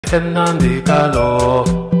Nnamdi Kanu.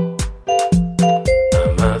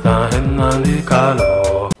 Nnamdi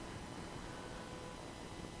Kanu.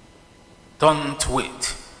 Don't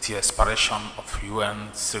wait till expiration of UN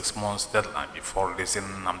 6 months deadline before releasing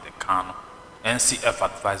Nnamdi Kanu, NCF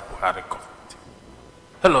advised Buhari government.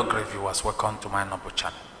 Hello great viewers, welcome to my noble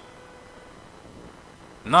channel.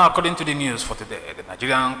 Now, according to the news for today, the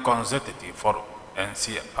Nigerian Consultative Forum,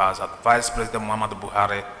 NCF, has advised President Muhammadu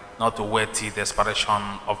Buhari not to wait till the expiration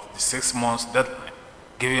of the 6 months deadline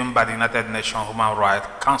given by the United Nations Human Rights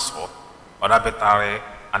Council on arbitrary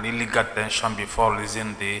and illegal detention before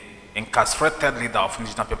releasing the incarcerated leader of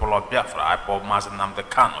indigenous people of Biafra, Nnamdi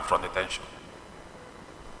Kanu, from detention.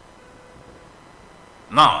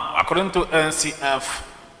 Now, according to NCF,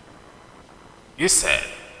 he said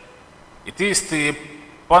it is still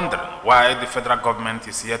pondering why the federal government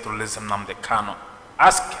is here to release Nnamdi Kanu,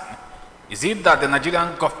 asking, is it that the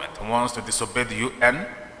Nigerian government wants to disobey the UN,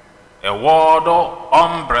 a world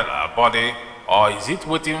umbrella body, or is it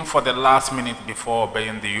waiting for the last minute before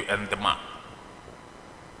obeying the UN demand?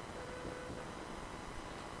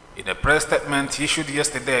 In a press statement issued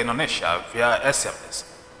yesterday in Indonesia via SMS,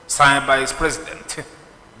 signed by its president,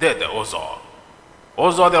 Dede Ozor,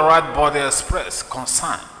 the right body expressed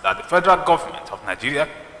concern that the federal government of Nigeria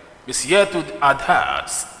is here to adhere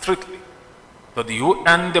strictly to the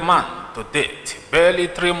UN demand to date, barely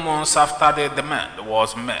 3 months after the demand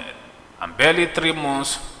was made, and barely 3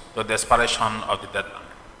 months to the expiration of the deadline.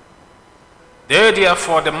 They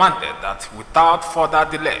therefore demanded that without further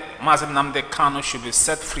delay, Nnamdi Kanu should be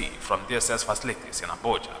set free from DSS facilities in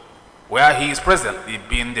Abuja, where he is presently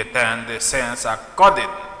being detained since, according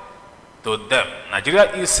to them, Nigeria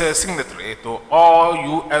is a signatory to all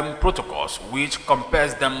UN protocols which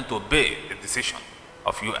compels them to obey the decision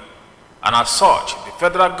of UN. And as such, the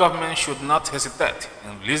federal government should not hesitate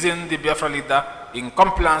in releasing the Biafra leader in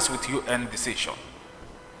compliance with UN decision.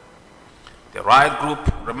 The right group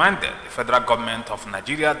reminded the federal government of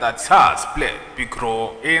Nigeria that it has played a big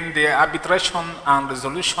role in the arbitration and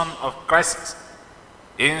resolution of crises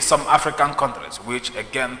in some African countries, which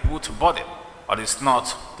again put burden on its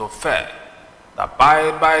not to fail to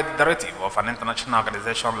abide by the directive of an international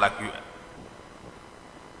organization like UN.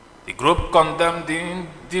 The group condemned the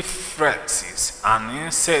indifferences and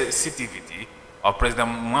insensitivity of President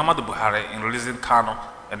Muhammadu Buhari in releasing Kanu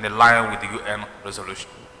in line with the UN resolution.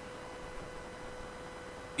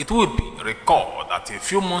 It will be recalled that a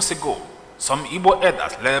few months ago, some Igbo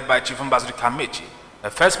elders led by Chief Ambassador Kamechi,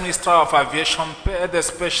 the First Minister of Aviation, paid a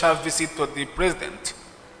special visit to the President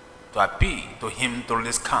to appeal to him to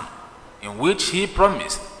release Kanu, in which he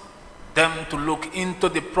promised them to look into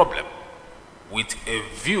the problem with a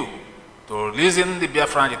view to releasing the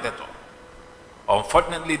Biafran dictator.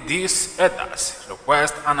 Unfortunately, these elders'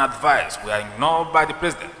 requests and advice were ignored by the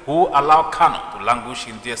President, who allowed Kanu to languish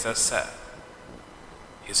in DSS cell.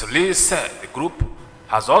 His release said the group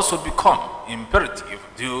has also become imperative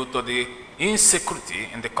due to the insecurity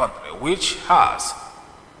in the country, which has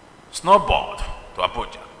snowballed to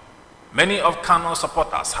Abuja. Many of Kanu's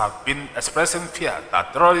supporters have been expressing fear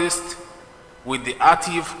that terrorists with the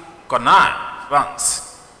active connivance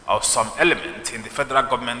of some element in the federal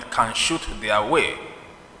government can shoot their way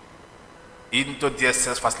into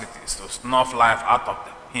DSS facilities to snuff life out of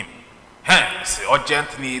him. Hence, the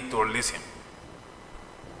urgent need to release him.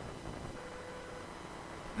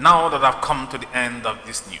 Now that I've come to the end of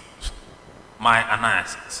this news, my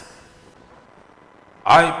analysis,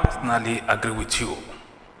 I personally agree with you.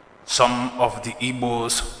 Some of the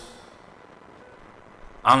Igbos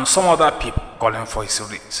and some other people calling for his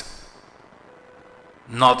release.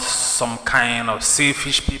 Not some kind of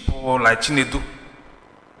selfish people like Chinedu.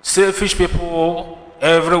 Selfish people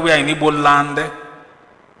everywhere in Igbo land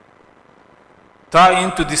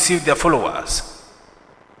trying to deceive their followers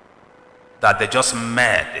that they just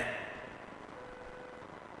mad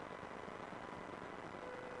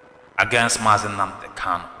against Nnamdi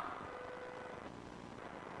Kanu.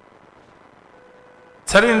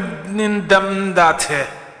 Telling them that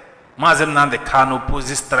Nnamdi Kanu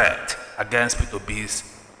poses threat against P2B's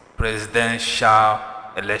presidential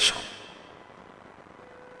election.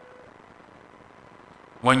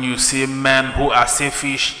 When you see men who are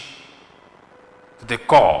selfish to the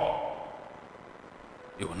core,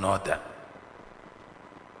 you will know them.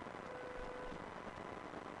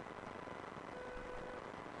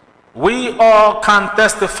 We all can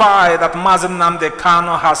testify that Nnamdi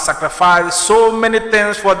Kanu has sacrificed so many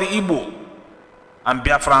things for the Igbo and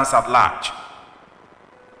Biafrans at large.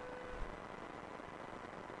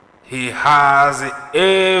 He has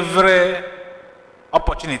every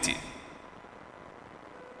opportunity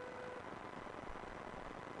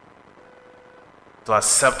to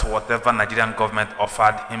accept whatever Nigerian government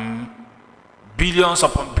offered him, billions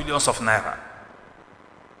upon billions of naira.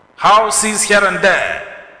 Houses here and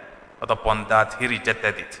there, but upon that he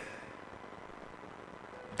rejected it.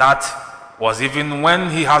 That was even when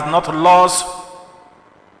he has not lost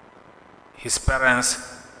his parents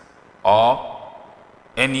or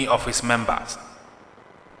any of his members.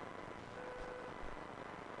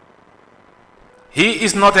 He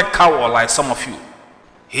is not a coward like some of you.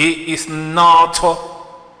 He is not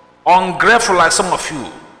ungrateful like some of you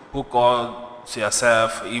who call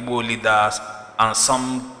yourself Igbo leaders and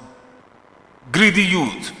some greedy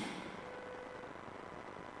youth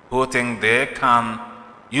who think they can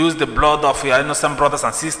use the blood of your innocent brothers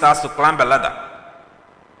and sisters to climb a ladder.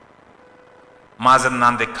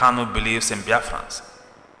 Nnamdi Kanu believes in Biafrans.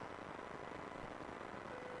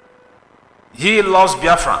 He loves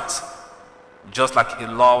Biafrans, just like he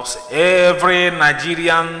loves every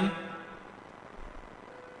Nigerian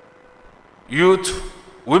youth,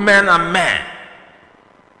 women and men.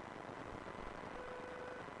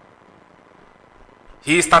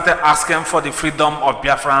 He started asking for the freedom of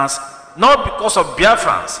Biafrans, not because of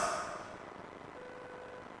Biafrans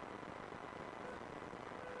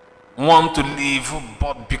want to live,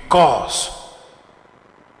 but because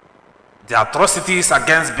the atrocities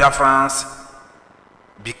against Biafrans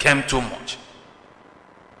became too much.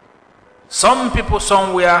 Some people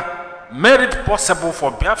somewhere made it possible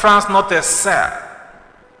for Biafrans not to excel.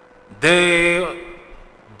 They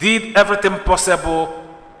did everything possible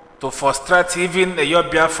to frustrate even a young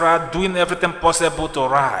Biafra, doing everything possible to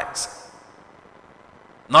rise.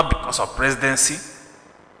 Not because of presidency.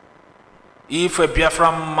 If a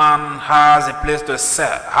Biafran man has a place to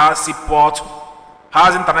excel, has seaport,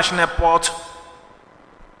 has international port,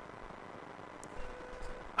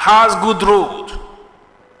 has good road,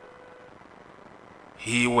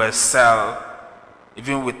 he will excel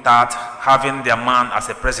even without having their man as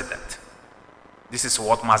a president. This is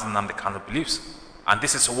what Nnamdi Kanu believes. And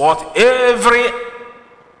this is what every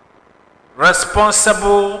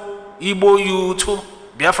responsible Igbo youth,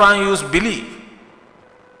 Biafran youth believe.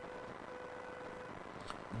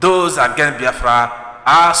 Those against Biafra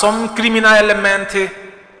are some criminal element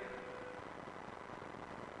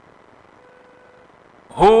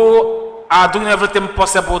who are doing everything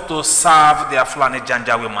possible to serve their Fulani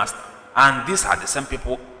Janjaweed master. And these are the same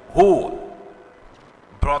people who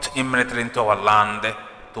brought in military into our land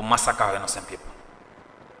to massacre our innocent people.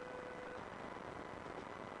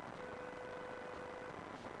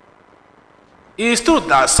 It is true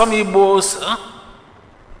that some Igbos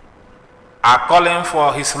are calling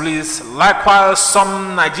for his release, likewise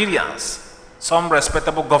some Nigerians, some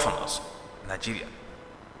respectable governors in Nigeria,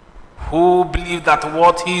 who believe that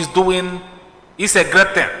what he is doing is a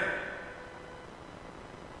great thing.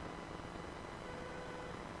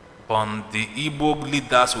 But the Igbo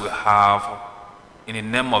leaders we have, in the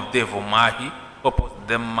name of Dave Umahi,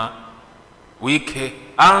 Opposdemma, Wike,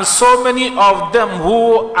 and so many of them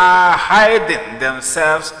who are hiding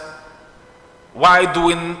themselves while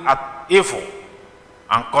doing evil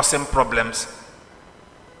and causing problems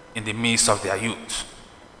in the midst of their youth.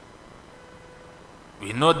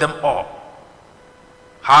 We know them all.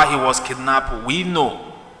 How he was kidnapped, we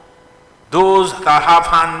know. Those that have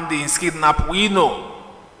hand in his kidnap, we know.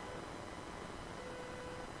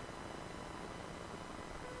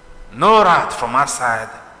 No rat from outside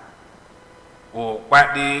will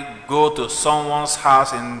quietly go to someone's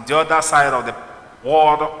house in the other side of the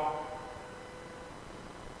world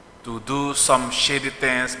to do some shady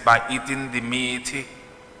things by eating the meat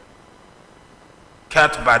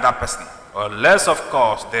kept by that person. Unless, of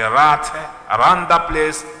course, the rat around that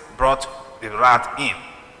place brought the rat in.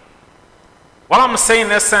 What I'm saying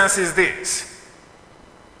in essence is this.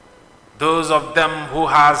 Those of them who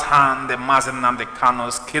has hand in Nnamdi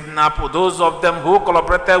Kanu's kidnap, those of them who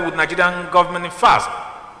collaborated with Nigerian government in fact,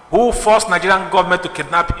 who forced Nigerian government to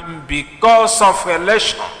kidnap him because of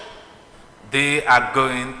election, they are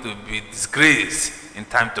going to be disgraced in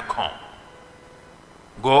time to come.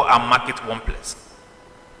 Go and mark it one place.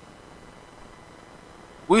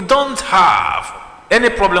 We don't have any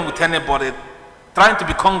problem with anybody trying to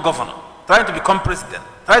become governor, trying to become president,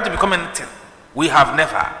 trying to become anything. We have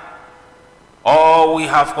never. All we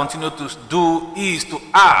have continued to do is to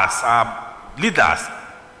ask our leaders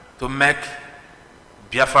to make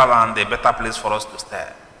Biafra land a better place for us to stay.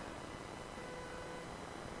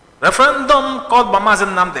 Referendum called by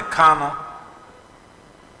Nnamdi Kanu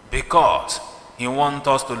because he wants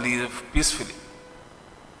us to live peacefully.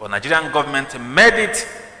 But Nigerian government made it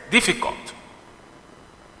difficult.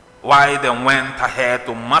 Why they went ahead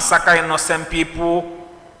to massacre innocent people,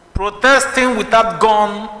 protesting without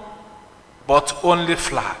gun, but only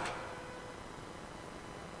flag.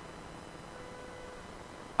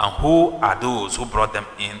 And who are those who brought them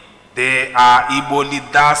in? They are Igbo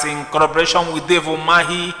leaders in collaboration with Dave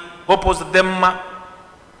Umahi, opposed them,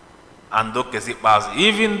 and Dokezi.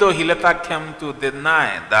 Even though he later came to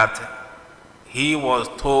deny that he was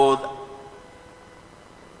told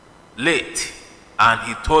late, and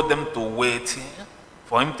he told them to wait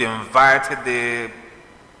for him to invite the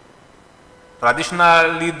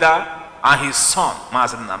traditional leader and his son,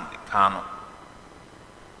 Nnamdi Kanu.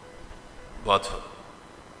 But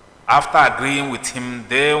after agreeing with him,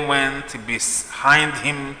 they went behind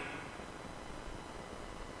him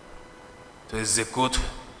to execute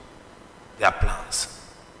their plans.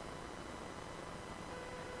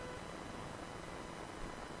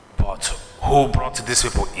 But who brought these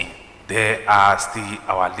people in? They are still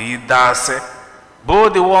our leaders,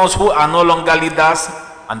 both the ones who are no longer leaders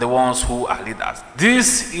and the ones who are leaders.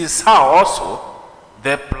 This is how also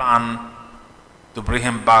they plan to bring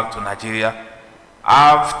him back to Nigeria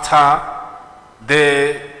after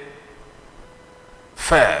they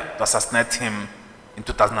failed to assassinate him in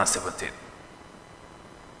 2017.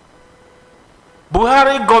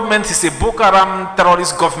 Buhari government is a Boko Haram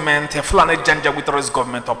terrorist government, a Fulani Janjaweed terrorist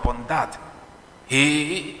government. Upon that,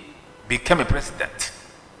 he became a president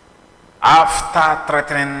after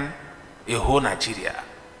threatening a whole Nigeria.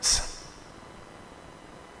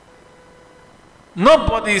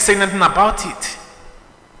 Nobody is saying anything about it.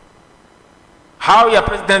 How your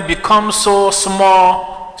president becomes so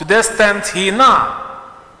small to the extent he now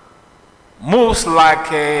moves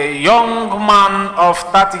like a young man of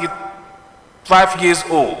 35 years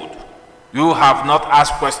old. You have not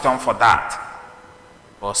asked question for that.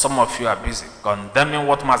 But some of you are busy condemning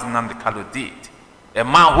what Nnamdi Kanu did. A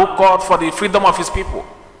man who called for the freedom of his people.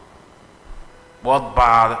 What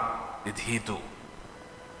bad did he do?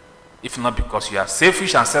 If not because you are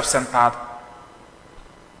selfish and self-centered,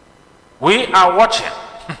 we are watching.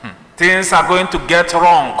 Things are going to get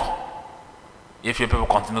wrong if you people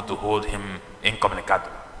continue to hold him incommunicado.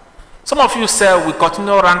 Some of you say we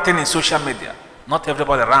continue ranting in social media. Not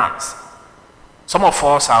everybody rants. Some of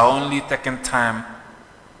us are only taking time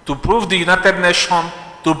to prove the United Nations,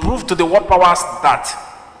 to prove to the world powers that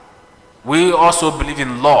we also believe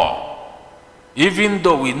in law. Even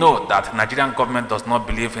though we know that Nigerian government does not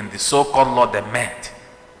believe in the so-called law they made.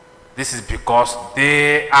 This is because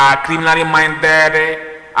they are criminally minded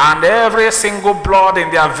and every single blood in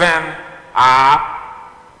their vein are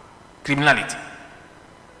criminality.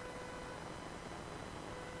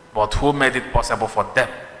 But who made it possible for them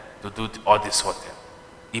to do all this sort of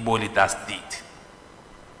Igbo leaders did?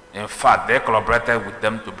 In fact, they collaborated with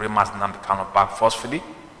them to bring Nnamdi Kanu back forcefully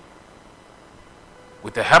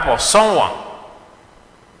with the help of someone.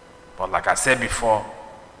 But like I said before,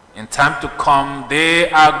 in time to come, they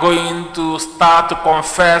are going to start to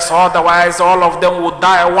confess, otherwise all of them will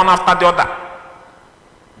die one after the other.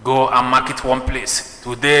 Go and mark it one place.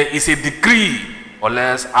 Today is a decree,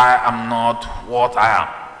 unless I am not what I am.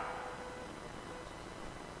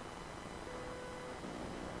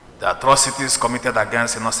 The atrocities committed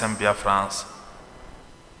against innocent Biafrans,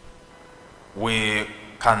 we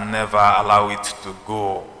can never allow it to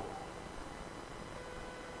go.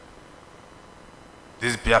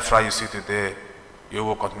 This Biafra you see today, you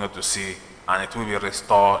will continue to see, and it will be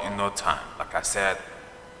restored in no time. Like I said,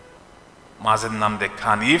 Nnamdi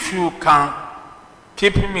Kanu, if you can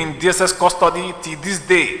keep him in DSS custody till this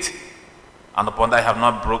date, and upon that you have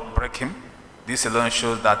not break him, this alone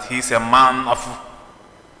shows that he is a man of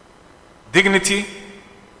dignity,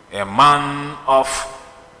 a man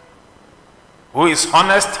who is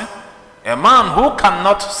honest, a man who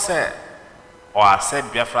cannot say or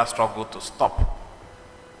accept Biafra struggle to stop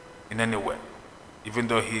in any way, even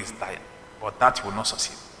though he is dying. But that he will not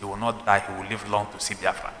succeed. He will not die. He will live long to see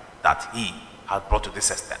Biafra that he has brought to this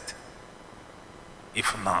extent.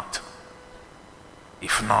 If not,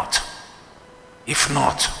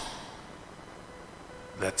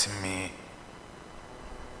 let me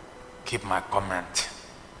keep my comment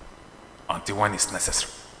until when it's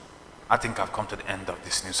necessary. I think I've come to the end of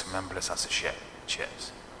this news. Remember, let's share.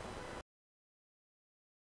 Cheers.